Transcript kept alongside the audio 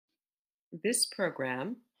This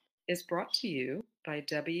program is brought to you by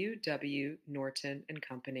W. W. Norton and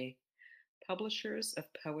Company, publishers of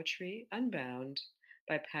Poetry Unbound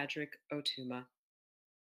by Padraig Ó Tuama.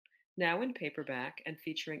 Now in paperback and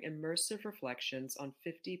featuring immersive reflections on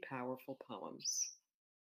 50 powerful poems.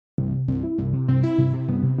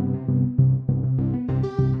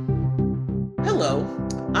 Hello,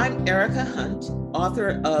 I'm Erica Hunt,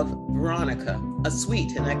 author of Veronica, A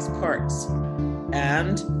Suite in X Parts,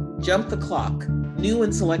 and Jump the Clock, New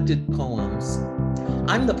and Selected Poems.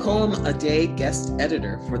 I'm the Poem a Day guest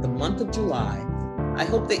editor for the month of July. I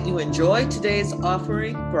hope that you enjoy today's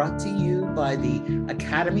offering brought to you by the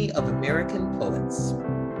Academy of American Poets.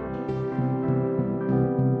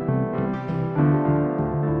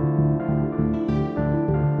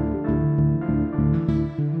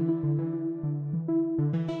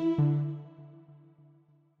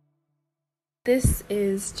 This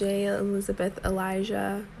is J. Elizabeth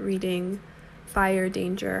Elijah reading Fire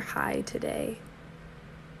Danger High today.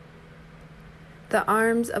 The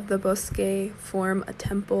arms of the bosque form a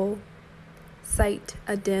temple, sight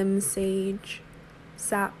a dim sage,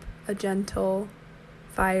 sap a gentle,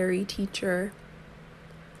 fiery teacher.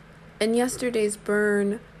 In yesterday's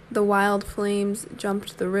burn, the wild flames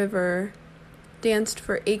jumped the river, danced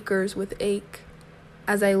for acres with ache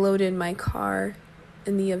as I loaded my car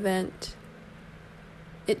in the event.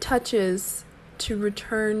 It touches to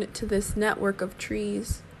return to this network of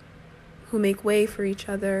trees who make way for each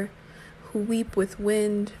other, who weep with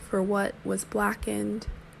wind for what was blackened,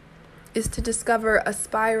 is to discover a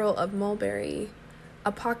spiral of mulberry,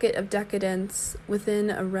 a pocket of decadence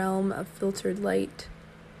within a realm of filtered light.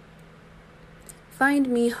 Find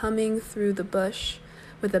me humming through the bush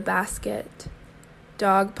with a basket,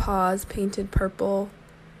 dog paws painted purple.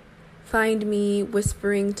 Find me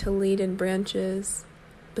whispering to laden branches,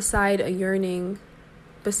 beside a yearning,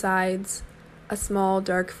 besides a small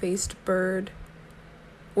dark-faced bird,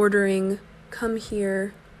 ordering, come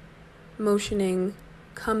here, motioning,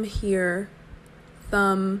 come here,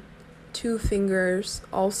 thumb, 2 fingers,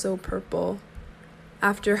 also purple,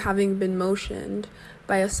 after having been motioned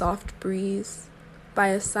by a soft breeze, by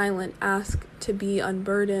a silent ask to be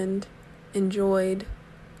unburdened, enjoyed.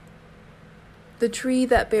 The tree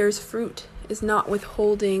that bears fruit is not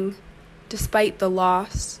withholding, despite the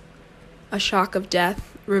loss, a shock of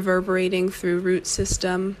death reverberating through root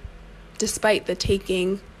system, despite the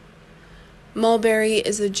taking. Mulberry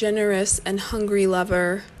is a generous and hungry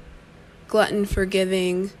lover, glutton for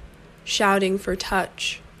giving, shouting for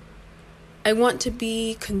touch. I want to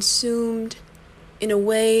be consumed in a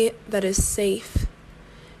way that is safe,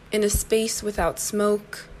 in a space without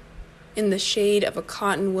smoke, in the shade of a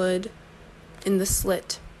cottonwood, in the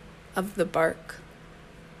slit of the bark.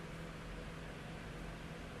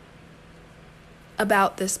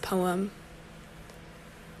 About this poem.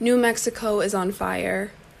 New Mexico is on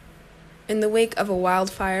fire. In the wake of a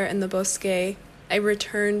wildfire in the bosque, I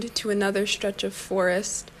returned to another stretch of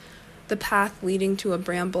forest, the path leading to a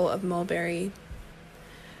bramble of mulberry.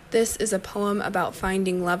 This is a poem about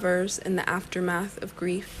finding lovers in the aftermath of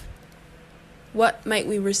grief. What might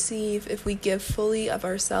we receive if we give fully of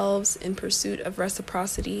ourselves in pursuit of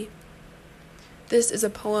reciprocity? This is a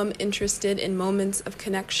poem interested in moments of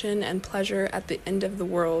connection and pleasure at the end of the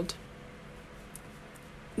world.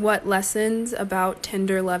 What lessons about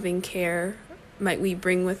tender loving care might we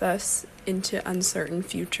bring with us into uncertain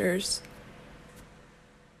futures?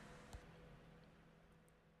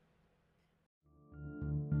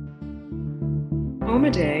 Poem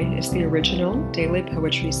a Day is the original daily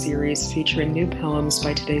poetry series featuring new poems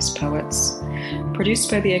by today's poets. Produced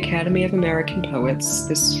by the Academy of American Poets,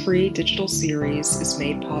 this free digital series is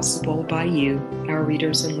made possible by you, our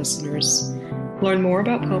readers and listeners. Learn more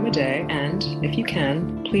about Poem a Day and, if you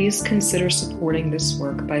can, please consider supporting this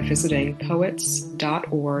work by visiting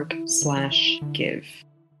poets.org/give.